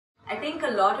I think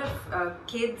a lot of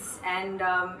kids and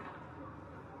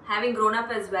having grown up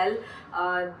as well,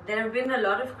 there have been a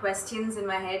lot of questions in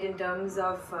my head in terms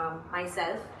of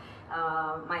myself,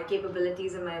 my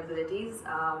capabilities and my abilities.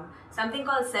 Something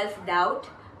called self-doubt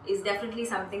is definitely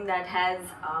something that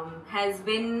has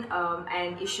been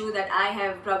an issue that I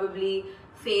have probably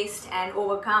faced and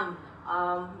overcome.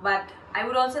 But I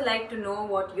would also like to know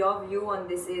what your view on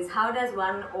this is. How does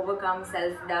one overcome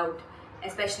self-doubt,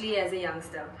 especially as a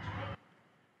youngster?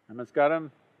 Namaskaram,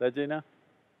 Regina.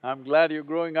 I'm glad you're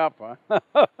growing up, huh?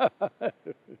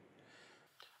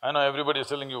 I know everybody is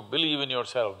telling you, believe in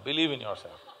yourself, believe in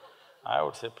yourself. I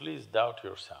would say, please doubt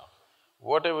yourself.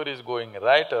 Whatever is going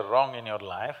right or wrong in your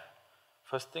life,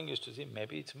 first thing is to see,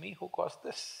 maybe it's me who caused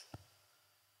this.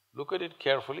 Look at it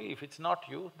carefully. If it's not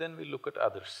you, then we look at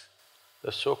others.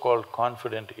 The so-called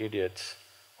confident idiots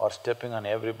are stepping on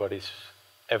everybody's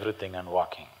everything and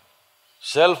walking.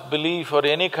 Self-belief or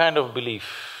any kind of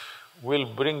belief will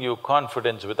bring you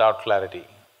confidence without clarity.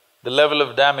 The level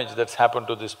of damage that's happened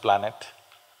to this planet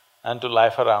and to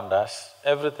life around us,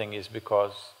 everything is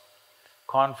because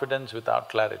confidence without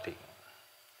clarity.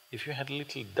 If you had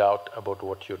little doubt about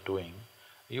what you're doing,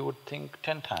 you would think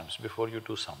 10 times before you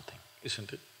do something,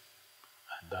 isn't it?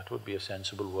 And that would be a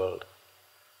sensible world.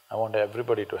 I want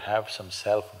everybody to have some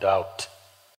self-doubt.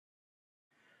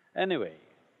 Anyway,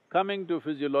 coming to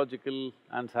physiological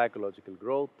and psychological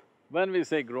growth, when we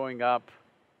say growing up,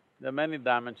 there are many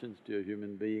dimensions to a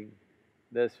human being.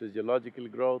 There's physiological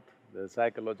growth, there's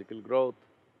psychological growth,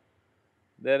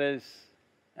 there is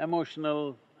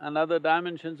emotional and other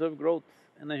dimensions of growth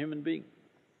in a human being.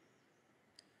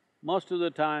 Most of the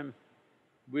time,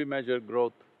 we measure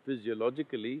growth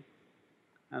physiologically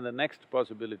and the next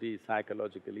possibility is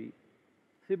psychologically.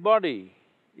 See, body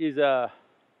is a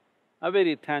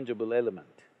very tangible element.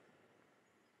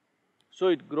 So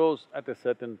it grows at a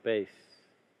certain pace.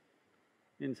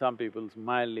 In some people's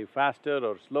mildly faster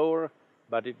or slower,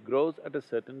 but it grows at a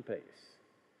certain pace.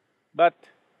 But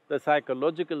the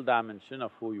psychological dimension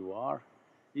of who you are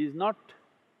is not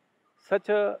such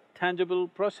a tangible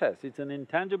process, it's an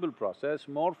intangible process,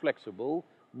 more flexible,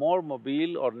 more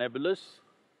mobile or nebulous.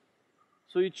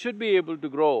 So it should be able to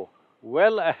grow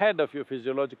well ahead of your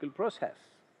physiological process.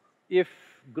 If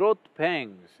growth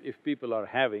pangs, if people are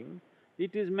having,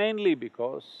 it is mainly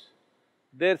because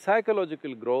their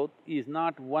psychological growth is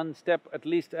not one step at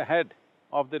least ahead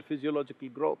of their physiological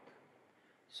growth.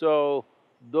 So,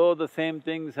 though the same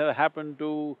things have happened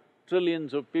to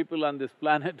trillions of people on this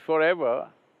planet forever,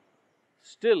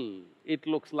 still it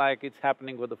looks like it's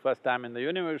happening for the first time in the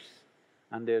universe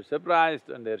and they're surprised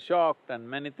and they're shocked and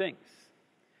many things.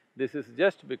 This is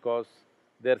just because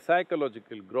their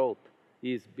psychological growth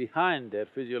is behind their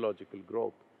physiological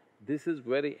growth. This is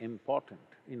very important.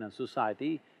 In a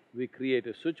society, we create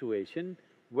a situation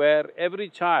where every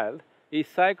child is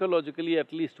psychologically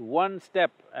at least one step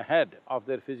ahead of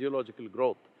their physiological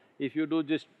growth. If you do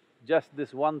just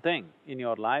this one thing in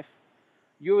your life,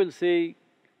 you will see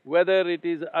whether it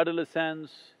is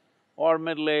adolescence or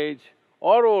middle age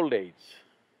or old age,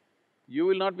 you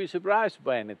will not be surprised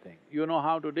by anything. You know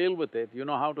how to deal with it, you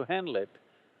know how to handle it,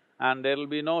 and there will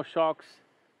be no shocks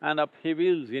and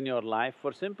upheavals in your life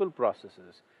for simple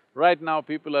processes. Right now,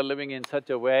 people are living in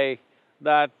such a way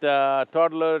that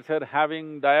toddlers are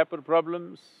having diaper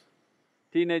problems,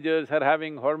 teenagers are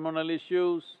having hormonal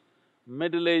issues,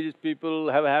 middle-aged people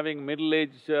are having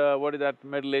middle-age…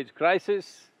 middle-age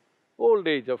crisis. Old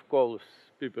age, of course,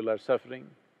 people are suffering.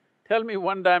 Tell me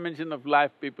one dimension of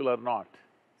life people are not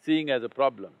seeing as a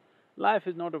problem. Life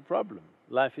is not a problem,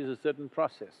 life is a certain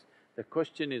process. The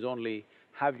question is only,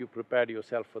 have you prepared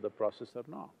yourself for the process or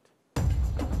not?